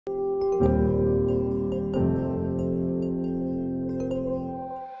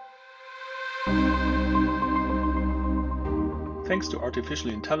Thanks to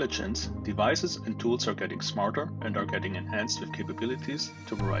artificial intelligence, devices and tools are getting smarter and are getting enhanced with capabilities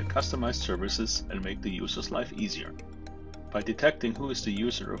to provide customized services and make the user's life easier. By detecting who is the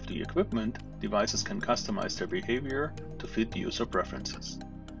user of the equipment, devices can customize their behavior to fit user preferences.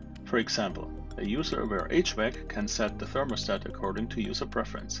 For example, a user-aware HVAC can set the thermostat according to user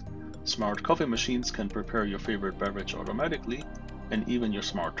preference. Smart coffee machines can prepare your favorite beverage automatically, and even your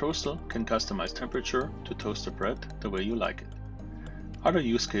smart toaster can customize temperature to toast the bread the way you like it. Other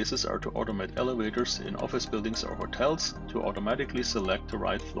use cases are to automate elevators in office buildings or hotels to automatically select the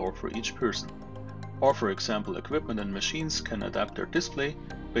right floor for each person. Or for example, equipment and machines can adapt their display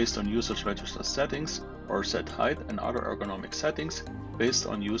based on users' registered settings or set height and other ergonomic settings based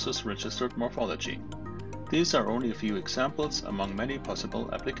on users' registered morphology. These are only a few examples among many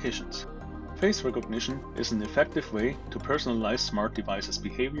possible applications. Face recognition is an effective way to personalize smart devices'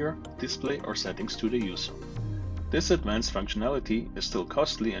 behavior, display or settings to the user. This advanced functionality is still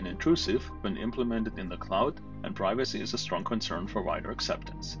costly and intrusive when implemented in the cloud, and privacy is a strong concern for wider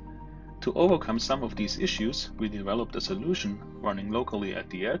acceptance. To overcome some of these issues, we developed a solution running locally at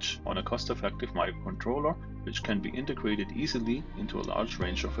the edge on a cost-effective microcontroller which can be integrated easily into a large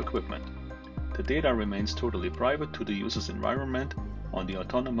range of equipment. The data remains totally private to the user's environment on the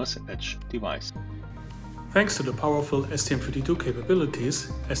autonomous edge device. Thanks to the powerful STM32 capabilities,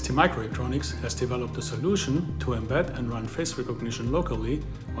 STMicroelectronics has developed a solution to embed and run face recognition locally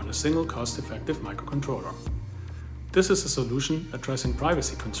on a single cost-effective microcontroller. This is a solution addressing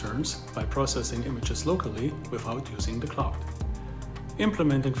privacy concerns by processing images locally without using the cloud.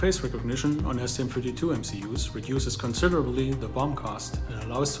 Implementing face recognition on STM32 MCUs reduces considerably the BOM cost and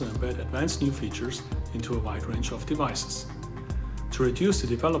allows to embed advanced new features into a wide range of devices. To reduce the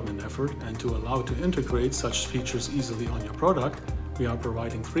development effort and to allow to integrate such features easily on your product, we are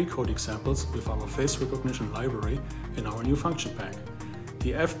providing 3 code examples with our face recognition library in our new function pack.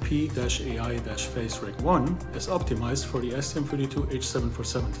 The FP-AI-FACEREC1 is optimized for the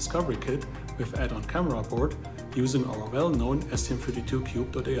STM32H7 Discovery Kit with add-on camera board using our well-known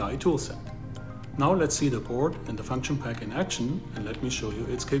STM32Cube.ai toolset. Now let's see the board and the function pack in action, and let me show you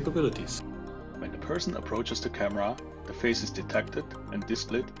its capabilities. When the person approaches the camera, the face is detected and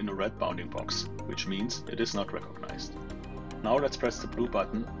displayed in a red bounding box, which means it is not recognized. Now let's press the blue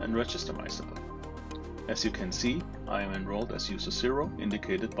button and register myself. As you can see, I am enrolled as user 0,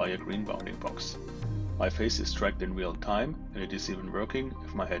 indicated by a green bounding box. My face is tracked in real time, and it is even working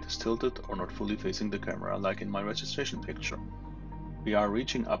if my head is tilted or not fully facing the camera like in my registration picture. We are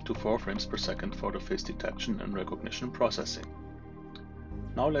reaching up to 4 frames per second for the face detection and recognition processing.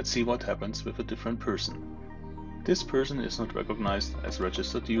 Now let's see what happens with a different person. This person is not recognized as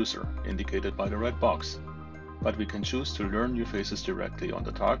registered user, indicated by the red box, but we can choose to learn new faces directly on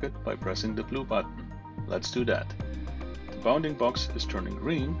the target by pressing the blue button. Let's do that. The bounding box is turning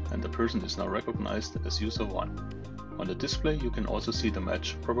green and the person is now recognized as user 1. On the display you can also see the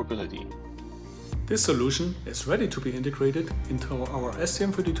match probability. This solution is ready to be integrated into our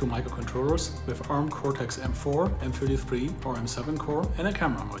STM32 microcontrollers with ARM Cortex-M4, M33 or M7 core and a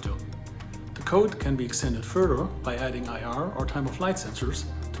camera module. The code can be extended further by adding IR or time-of-flight sensors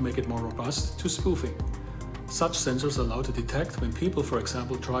to make it more robust to spoofing. Such sensors allow to detect when people, for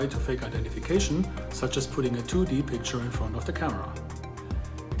example, try to fake identification, such as putting a 2D picture in front of the camera.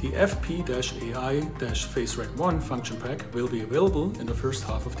 The FP-AI-FACEREC1 function pack will be available in the first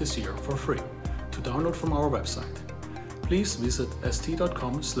half of this year for free to download from our website. Please visit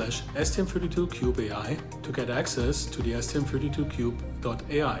st.com/STM32CubeAI to get access to the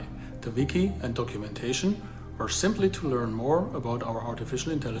STM32Cube.ai, the wiki and documentation, or simply to learn more about our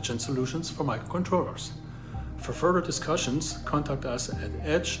artificial intelligence solutions for microcontrollers. For further discussions, contact us at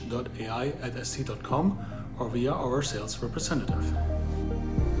edge.ai@st.com or via our sales representative.